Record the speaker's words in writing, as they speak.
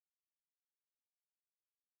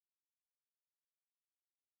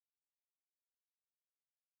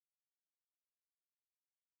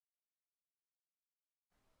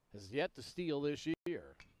has yet to steal this year.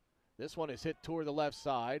 This one is hit toward the left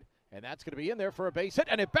side, and that's going to be in there for a base hit,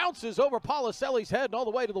 and it bounces over Policelli's head and all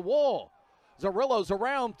the way to the wall. Zerillo's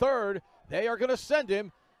around third. They are going to send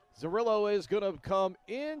him. Zerillo is going to come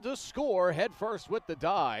in to score head first with the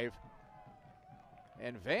dive.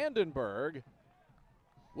 And Vandenbergh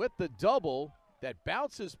with the double that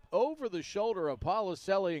bounces over the shoulder of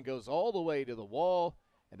Policelli and goes all the way to the wall.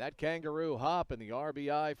 And that kangaroo hop and the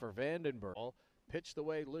RBI for Vandenbergh. Pitch the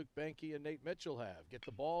way Luke Benke and Nate Mitchell have. Get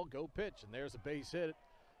the ball, go pitch, and there's a base hit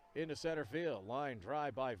into center field. Line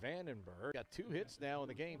drive by Vandenbergh. Got 2 hits now in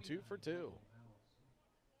the game, 2 for 2.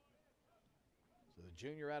 So the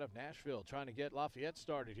junior out of Nashville trying to get Lafayette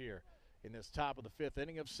started here in this top of the 5th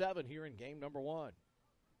inning of 7 here in game number 1.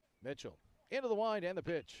 Mitchell into the wind and the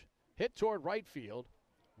pitch. Hit toward right field.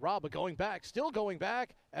 Rabba going back, still going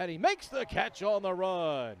back, and he makes the catch on the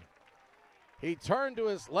run. He turned to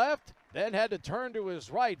his left, then had to turn to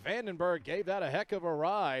his right. Vandenbergh gave that a heck of a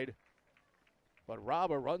ride, but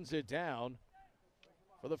Rabba runs it down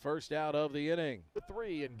for the first out of the inning.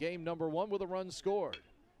 3 in game number 1 with a run scored.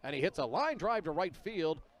 And he hits a line drive to right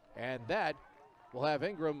field, and that will have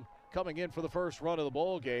Ingram coming in for the first run of the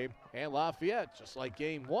ball game. And Lafayette, just like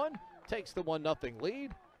game 1, takes the 1-0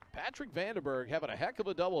 lead. Patrick Vandenbergh having a heck of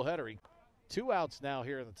a doubleheader. 2 outs now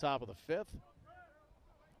here in the top of the 5th.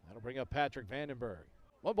 That'll bring up Patrick Vandenbergh.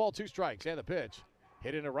 1 ball, 2 strikes, and the pitch.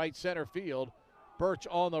 Hit into right center field. Birch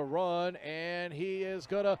on the run, and he is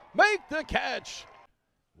going to make the catch.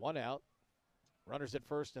 1 out. Runners at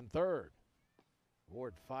first and third.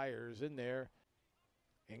 Ward fires in there.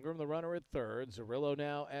 Ingram the runner at third. Zerillo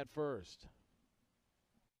now at first.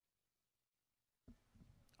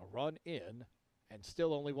 A run in, and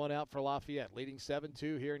still only 1 out for Lafayette, leading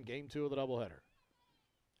 7-2 here in game 2 of the doubleheader.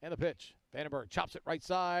 And the pitch. Vandenbergh chops it right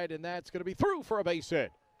side, and that's going to be through for a base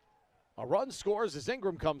hit. A run scores as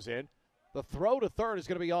Ingram comes in. The throw to third is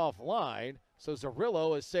going to be offline, so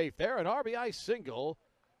Zerillo is safe there. An RBI single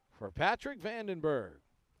for Patrick Vandenbergh.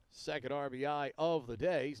 Second RBI of the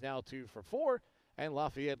day. He's now 2 for 4, and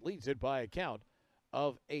Lafayette leads it by a count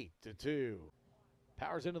of 8-2.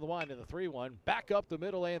 Powers into the wind in the 3-1. Back up the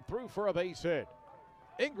middle and through for a base hit.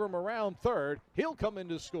 Ingram around third. He'll come in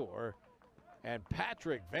to score. And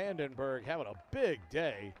Patrick Vandenbergh having a big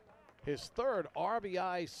day. His 3rd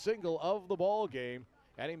RBI single of the ball game,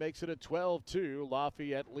 and he makes it a 12-2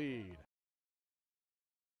 Lafayette lead.